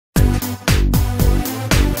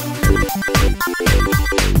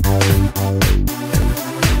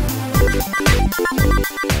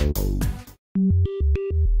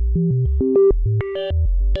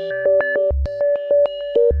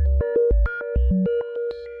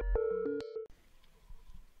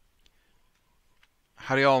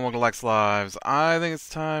Howdy y'all, and welcome to Lex Lives. I think it's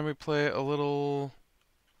time we play a little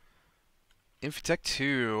Infi-Tech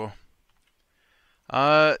 2.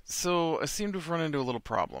 So I seem to have run into a little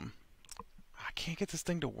problem. I can't get this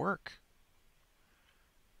thing to work.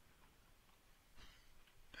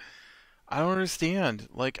 I don't understand.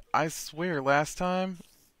 Like, I swear last time,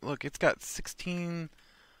 look, it's got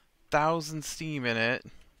 16,000 steam in it.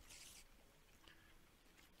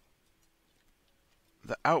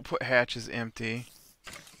 The output hatch is empty.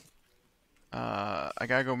 I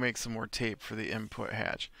gotta go make some more tape for the input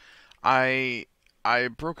hatch. I I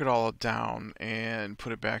broke it all down and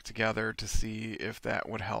put it back together to see if that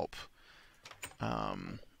would help.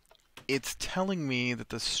 Um, it's telling me that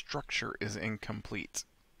the structure is incomplete.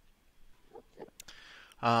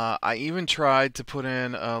 I even tried to put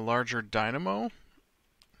in a larger dynamo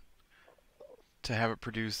to have it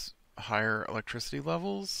produce higher electricity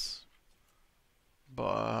levels,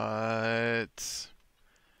 but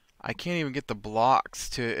I can't even get the blocks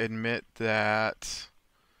to admit that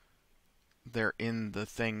they're in the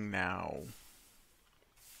thing now.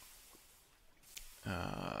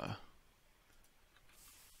 Uh,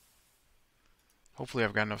 Hopefully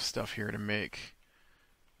I've got enough stuff here to make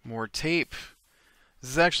more tape.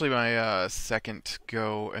 This is actually my second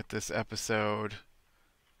go at this episode.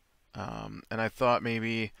 And I thought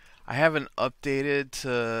maybe I haven't updated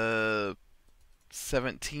to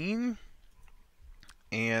 17,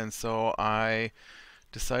 and so I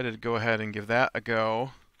decided to go ahead and give that a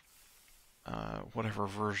go. Whatever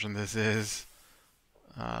version this is.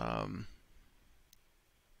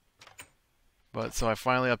 But so I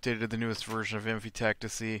finally updated to the newest version of Infi-Tech to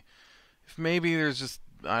see if maybe there's just,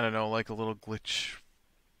 I don't know, like a little glitch,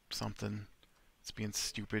 something. It's being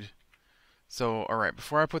stupid. So, alright,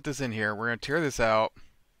 before I put this in here, we're going to tear this out.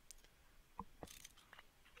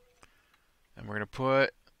 And we're going to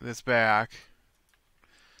put this back.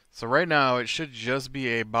 So right now, it should just be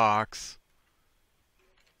a box.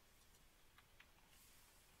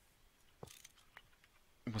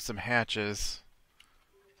 With some hatches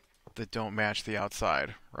that don't match the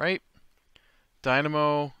outside, right?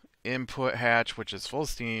 Dynamo, input hatch, which is full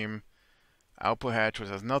steam. Output hatch, which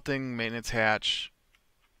has nothing. Maintenance hatch,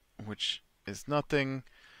 which is nothing.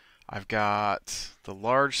 I've got the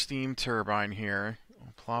large steam turbine here.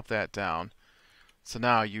 I'll plop that down. So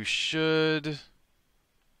now you should...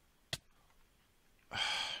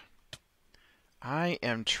 I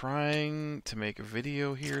am trying to make a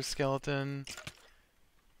video here, skeleton.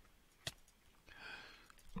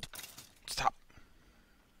 Stop.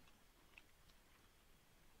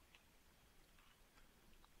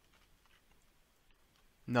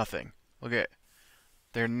 Nothing. Look at it.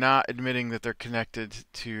 They're not admitting that they're connected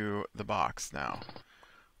to the box now.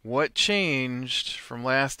 What changed from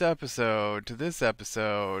last episode to this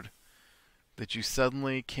episode that you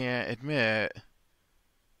suddenly can't admit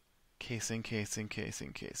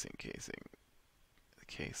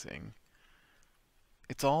casing.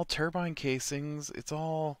 It's all turbine casings.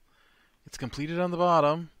 It's completed on the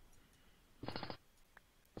bottom.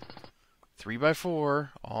 3x4,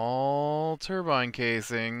 all turbine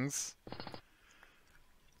casings.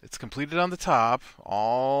 It's completed on the top,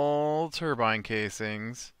 all turbine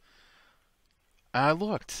casings. And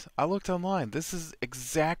I looked online. This is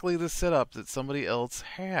exactly the setup that somebody else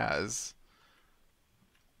has.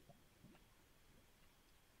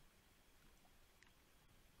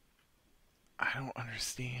 I don't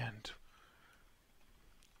understand.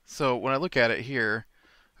 So when I look at it here,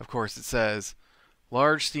 of course it says,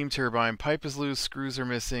 large steam turbine, pipe is loose, screws are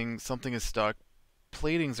missing, something is stuck,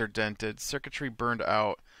 platings are dented, circuitry burned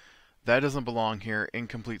out. That doesn't belong here,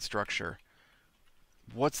 incomplete structure.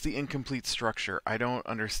 What's the incomplete structure? I don't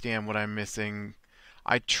understand what I'm missing.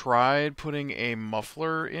 I tried putting a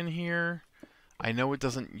muffler in here. I know it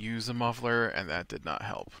doesn't use a muffler, and that did not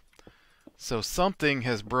help. So something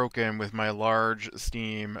has broken with my large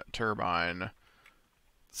steam turbine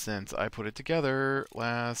since I put it together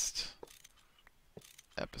last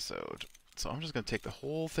episode. So I'm just going to take the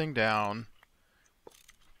whole thing down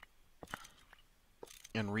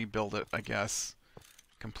and rebuild it, I guess,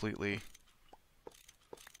 completely.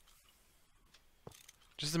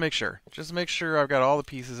 Just to make sure. Just to make sure I've got all the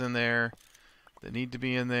pieces in there that need to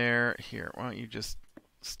be in there. Here, why don't you just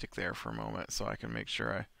stick there for a moment so I can make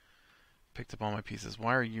sure I picked up all my pieces.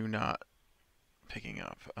 Why are you not picking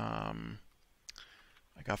up? I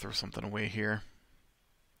gotta throw something away here.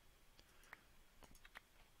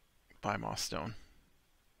 Buy moss stone.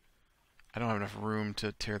 I don't have enough room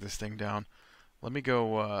to tear this thing down. Let me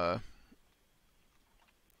go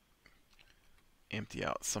empty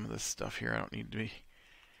out some of this stuff here. I don't need to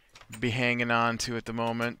be hanging on to at the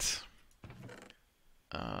moment.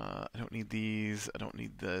 I don't need these. I don't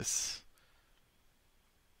need this.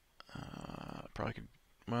 Probably could.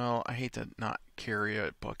 Well, I hate to not carry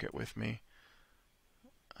a bucket with me.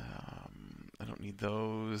 I don't need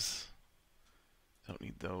those. I don't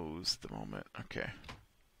need those at the moment. Okay.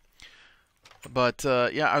 But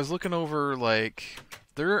yeah, I was looking over, like,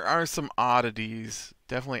 there are some oddities,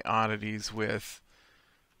 definitely oddities with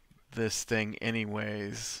this thing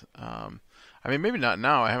anyways. I mean, maybe not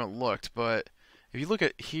now, I haven't looked, but if you look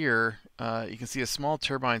at here, you can see a small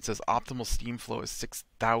turbine says optimal steam flow is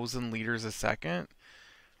 6,000 liters a second.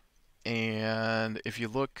 And if you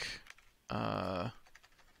look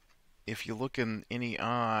in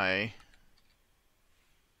NEI,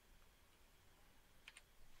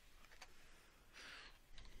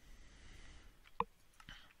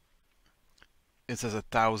 it says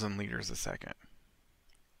 1,000 liters a second.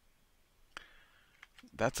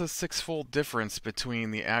 That's a six-fold difference between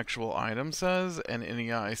the actual item says and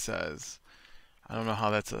NEI says. I don't know how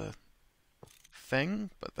that's a thing,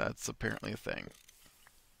 but that's apparently a thing.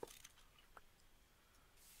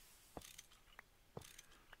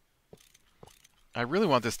 I really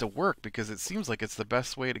want this to work because it seems like it's the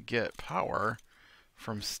best way to get power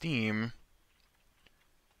from steam.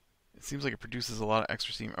 It seems like it produces a lot of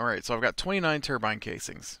extra steam. Alright, so I've got 29 turbine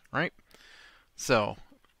casings, right? So,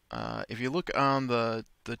 if you look on the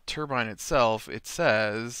turbine itself, it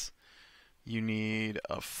says you need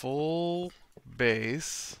a full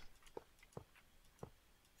base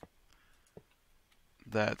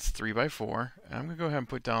that's 3x4. And I'm going to go ahead and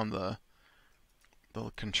put down the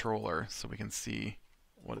controller so we can see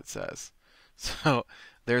what it says. So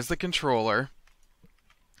there's the controller,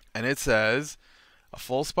 and it says a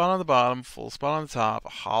full spot on the bottom, full spot on the top,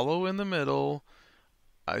 hollow in the middle.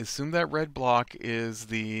 I assume that red block is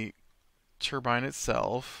the turbine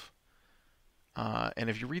itself. And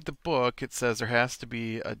if you read the book, it says there has to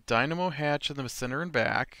be a dynamo hatch in the center and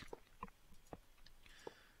back.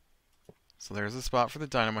 So there's a spot for the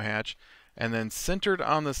dynamo hatch. And then centered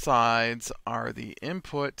on the sides are the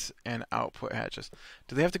input and output hatches.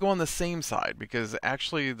 Do they have to go on the same side? Because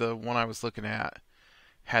actually the one I was looking at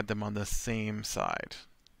had them on the same side.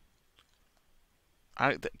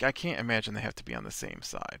 I can't imagine they have to be on the same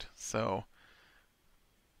side. So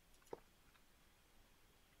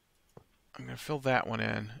I'm going to fill that one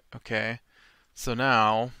in. Okay. So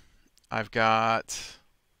now I've got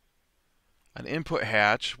an input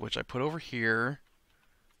hatch, which I put over here.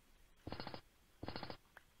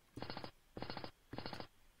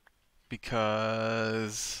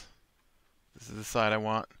 Because this is the side I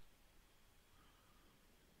want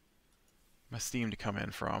my steam to come in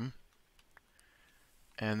from.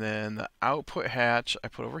 And then the output hatch I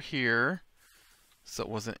put over here so it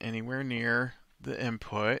wasn't anywhere near the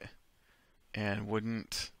input and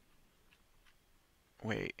wouldn't...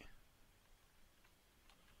 Wait.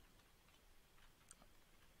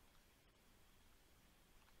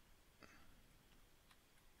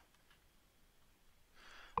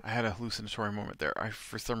 I had a hallucinatory moment there. I,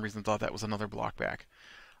 for some reason, thought that was another block back.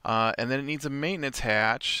 And then it needs a maintenance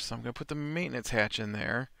hatch, so I'm going to put the maintenance hatch in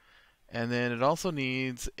there. And then it also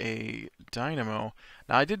needs a dynamo.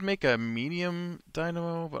 Now, I did make a medium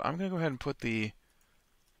dynamo, but I'm going to go ahead and put the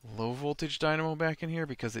low voltage dynamo back in here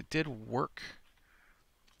because it did work.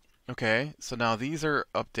 Okay, so now these are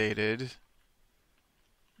updated.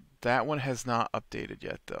 That one has not updated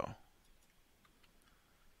yet, though.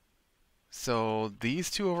 So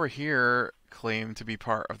these two over here claim to be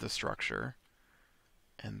part of the structure,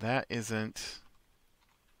 and that isn't.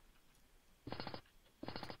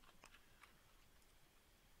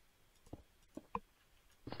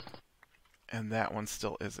 And that one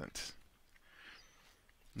still isn't.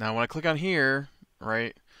 Now when I click on here,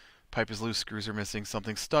 right, pipe is loose, screws are missing,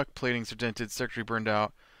 something stuck, platings are dented, circuitry burned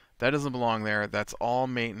out. That doesn't belong there. That's all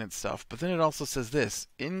maintenance stuff. But then it also says this,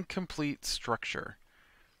 incomplete structure.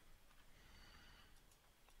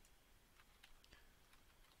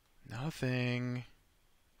 Nothing.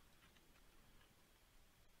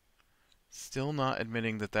 Still not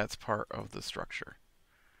admitting that that's part of the structure.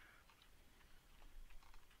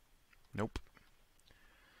 Nope.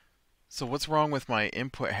 So what's wrong with my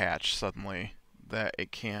input hatch suddenly that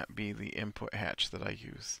it can't be the input hatch that I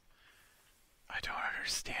use? I don't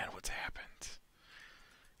understand what's happened.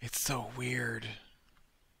 It's so weird.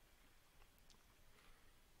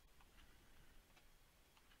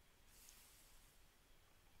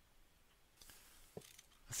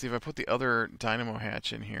 Let's see if I put the other dynamo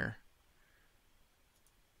hatch in here.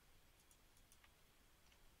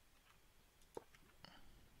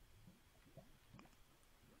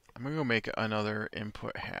 I'm going to go make another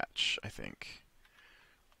input hatch, I think.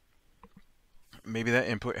 Maybe that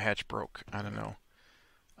input hatch broke. I don't know.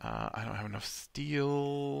 I don't have enough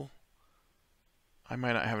steel. I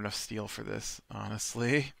might not have enough steel for this,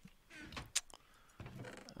 honestly.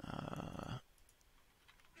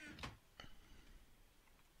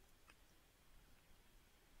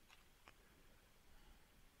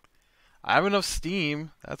 I have enough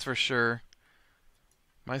steam, that's for sure.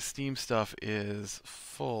 My steam stuff is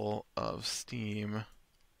full of steam.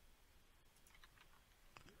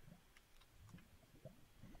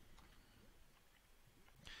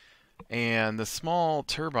 And the small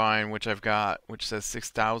turbine, which I've got, which says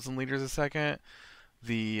 6,000 liters a second,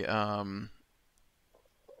 the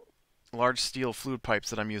large steel fluid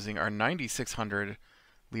pipes that I'm using are 9,600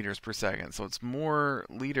 liters per second. So it's more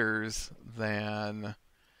liters than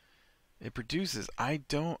it produces. I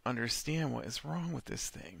don't understand what is wrong with this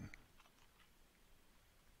thing.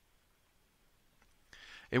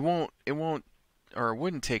 It won't, or it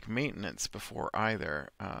wouldn't take maintenance before either.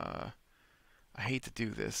 I hate to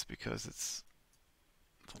do this because it's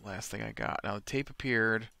the last thing I got. Now the tape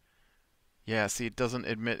appeared. Yeah, see, it doesn't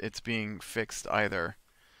admit it's being fixed either.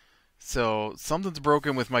 So something's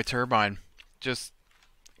broken with my turbine. Just,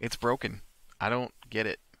 it's broken. I don't get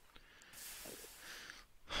it.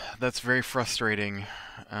 That's very frustrating.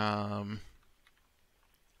 Like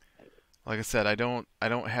I said, I don't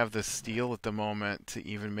have the steel at the moment to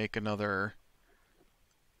even make another.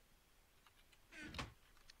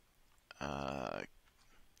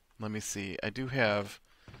 Let me see. I do have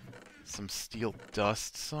some steel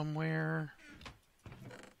dust somewhere.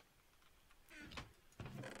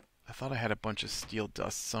 I thought I had a bunch of steel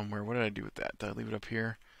dust somewhere. What did I do with that? Did I leave it up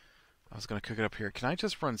here? I was going to cook it up here. Can I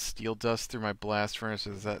just run steel dust through my blast furnace,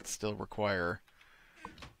 or does that still require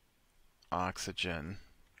oxygen?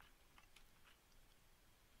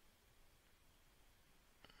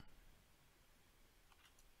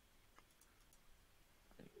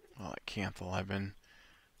 Well, that Canthal I've been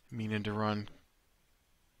meaning to run.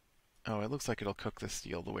 Oh, it looks like it'll cook the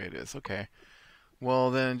steel the way it is. Okay.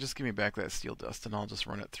 Well, then just give me back that steel dust and I'll just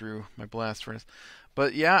run it through my blast furnace.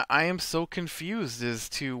 But yeah, I am so confused as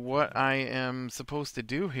to what I am supposed to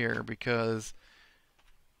do here because,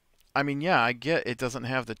 I mean, yeah, I get it doesn't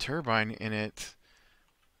have the turbine in it.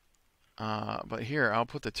 But here, I'll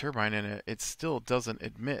put the turbine in it. It still doesn't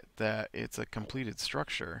admit that it's a completed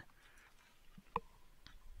structure.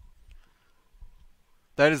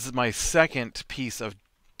 That is my second piece of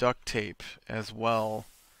duct tape as well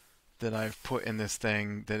that I've put in this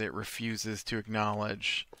thing that it refuses to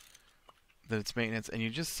acknowledge that it's maintenance. And you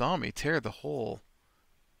just saw me tear the whole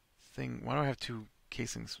thing. Why do I have two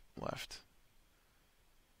casings left?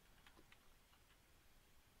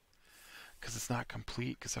 Because it's not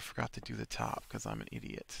complete, because I forgot to do the top, because I'm an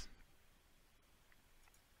idiot.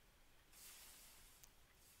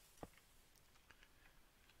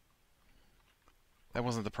 That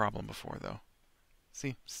wasn't the problem before, though.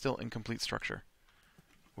 See? Still incomplete structure.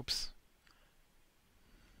 Whoops.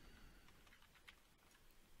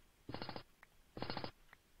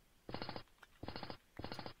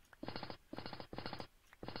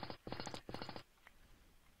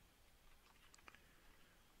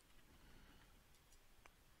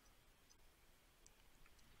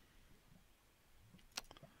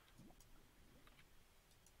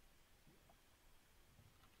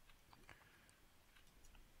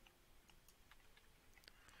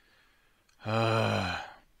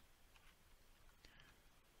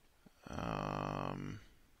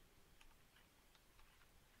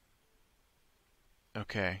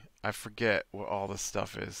 Okay, I forget what all the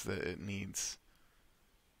stuff is that it needs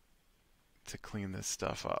to clean this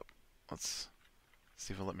stuff up. Let's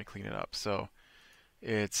see if it'll let me clean it up. So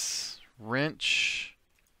it's wrench,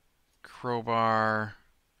 crowbar,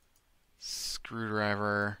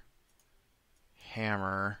 screwdriver,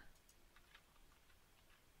 hammer.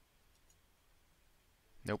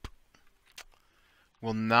 Nope.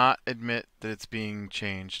 Will not admit that it's being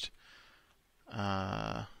changed.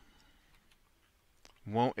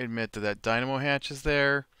 Won't admit that that dynamo hatch is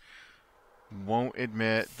there. Won't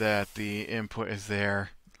admit that the input is there.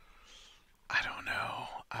 I don't know.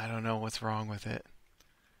 I don't know what's wrong with it.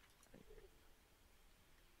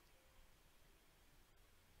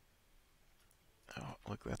 Oh,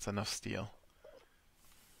 look, that's enough steel.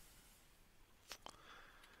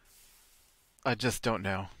 I just don't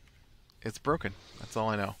know. It's broken. That's all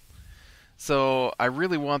I know. So I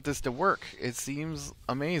really want this to work. It seems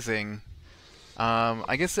amazing.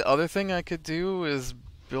 I guess the other thing I could do is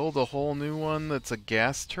build a whole new one that's a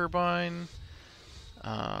gas turbine.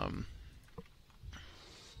 Because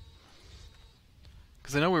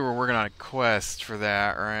I know we were working on a quest for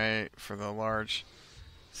that, right? For the large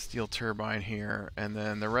steel turbine here, and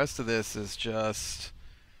then the rest of this is just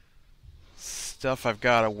stuff I've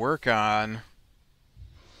got to work on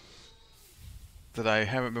that I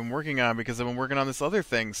haven't been working on because I've been working on this other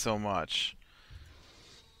thing so much.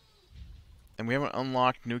 And we haven't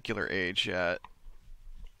unlocked nuclear age yet.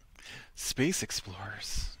 Space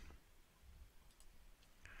explorers.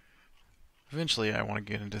 Eventually I want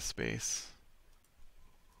to get into space.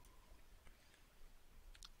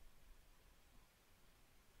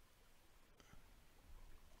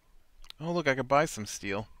 Oh look, I could buy some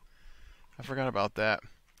steel. I forgot about that.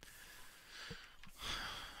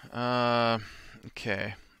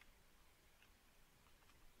 Okay.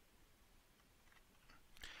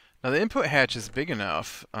 Now the input hatch is big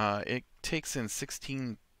enough. It takes in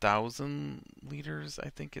 16,000 liters, I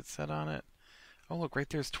think it said on it. Oh look, right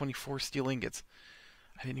there's 24 steel ingots.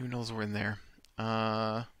 I didn't even know those were in there.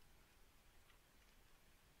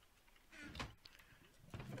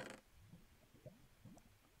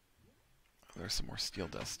 There's some more steel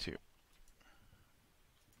dust too.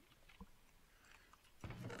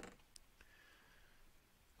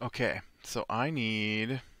 Okay, so I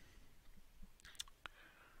need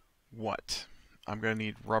what? I'm going to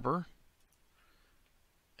need rubber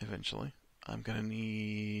eventually. I'm going to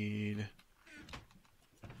need...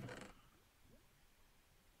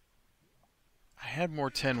 I had more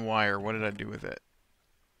 10 wire. What did I do with it?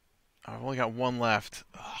 I've only got one left.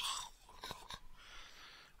 Ugh.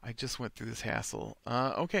 I just went through this hassle.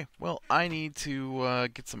 Okay, well, I need to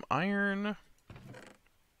get some iron.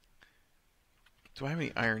 Do I have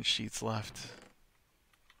any iron sheets left?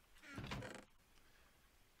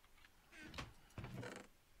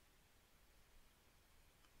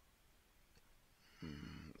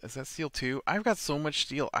 Is that steel too? I've got so much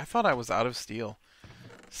steel. I thought I was out of steel.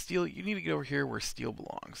 Steel, you need to get over here where steel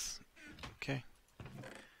belongs. Okay.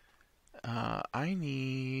 I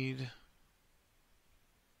need...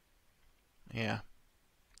 Yeah.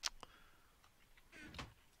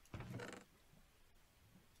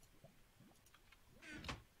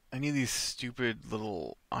 I need these stupid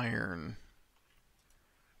little iron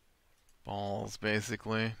balls,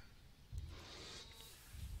 basically.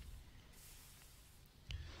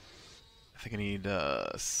 I think I need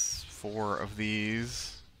 4 of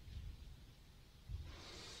these.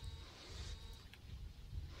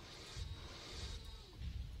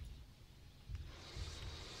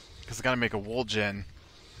 Because I gotta make a wool gen.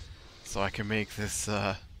 So I can make this,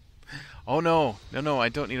 Oh no! No, I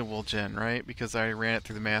don't need a wool gen, right? Because I ran it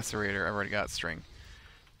through the macerator. I've already got string.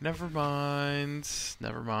 Never mind.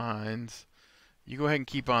 Never mind. You go ahead and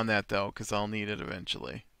keep on that, though, because I'll need it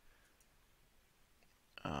eventually.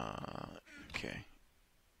 Okay.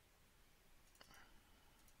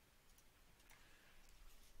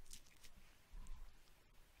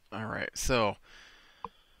 Alright, so...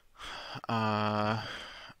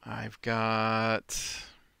 I've got...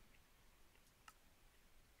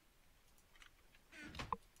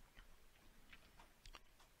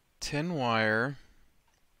 tin wire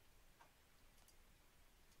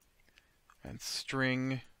and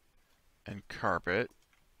string and carpet.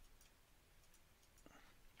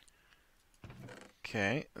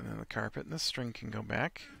 Okay, and then the carpet and the string can go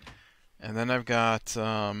back. And then I've got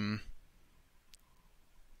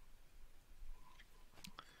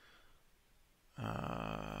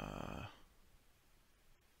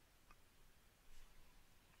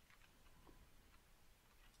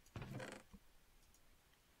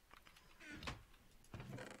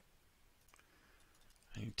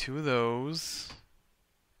I need 2 of those.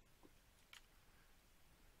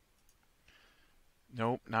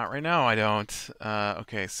 Nope, not right now I don't.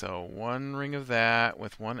 Okay, so 1 ring of that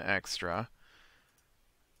with 1 extra.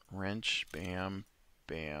 Wrench, bam,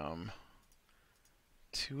 bam.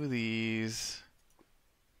 2 of these.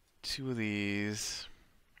 2 of these.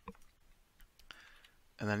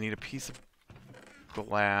 And then I need a piece of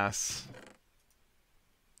glass.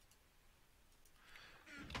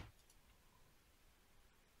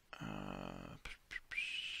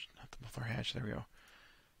 Not the muffler hatch, there we go.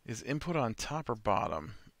 Is input on top or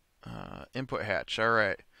bottom? Input hatch,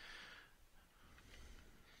 alright.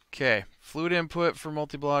 Okay, fluid input for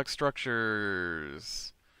multi-block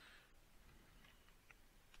structures.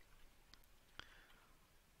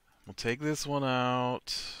 We'll take this one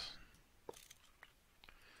out.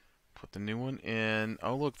 Put the new one in.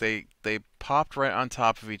 Oh look, they popped right on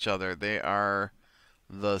top of each other. They are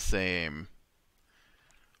the same.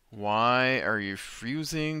 Why are you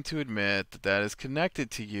refusing to admit that that is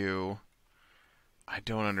connected to you? I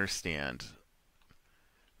don't understand.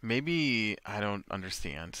 Maybe I don't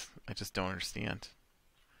understand. I just don't understand.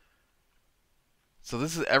 So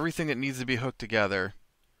this is everything that needs to be hooked together.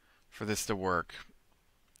 for this to work,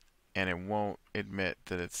 and it won't admit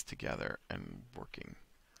that it's together and working.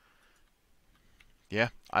 Yeah,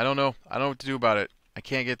 I don't know. I don't know what to do about it. I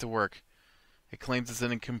can't get it to work. It claims it's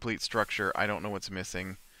an incomplete structure. I don't know what's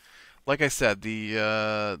missing. Like I said,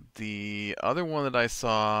 the other one that I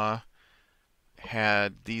saw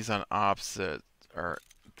had these on opposite, or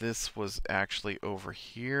this was actually over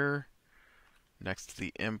here next to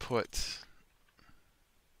the input.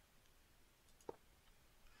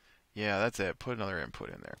 Yeah, that's it. Put another input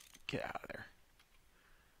in there. Get out of there.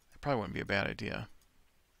 That probably wouldn't be a bad idea.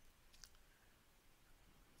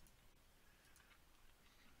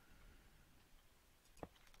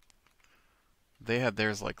 They had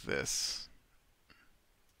theirs like this.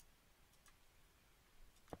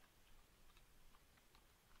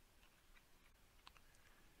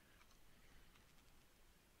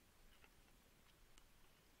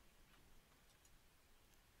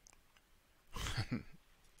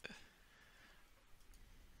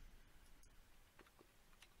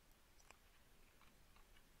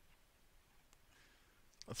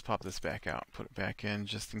 Let's pop this back out, put it back in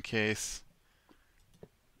just in case.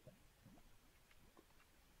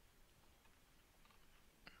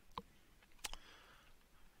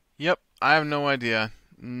 Yep, I have no idea.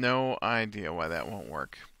 No idea why that won't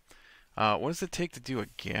work. What does it take to do a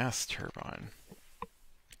gas turbine?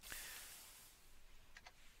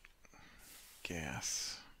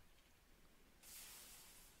 Gas.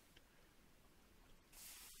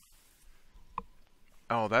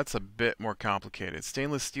 Oh, that's a bit more complicated.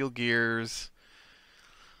 Stainless steel gears,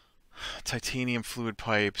 titanium fluid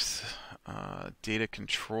pipes, data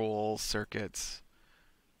control circuits,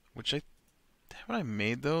 which haven't I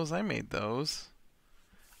made those? I made those.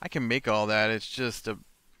 I can make all that. It's just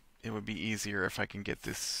it would be easier if I can get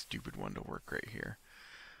this stupid one to work right here.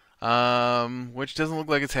 Which doesn't look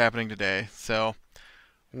like it's happening today. So,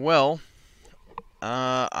 well,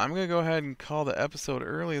 I'm going to go ahead and call the episode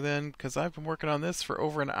early then, because I've been working on this for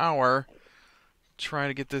over an hour trying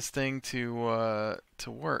to get this thing to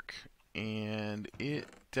work. And it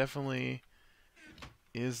definitely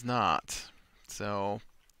is not. So,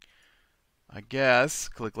 I guess,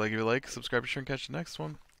 click like if you like, subscribe, share, and catch the next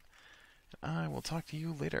one. I will talk to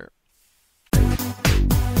you later.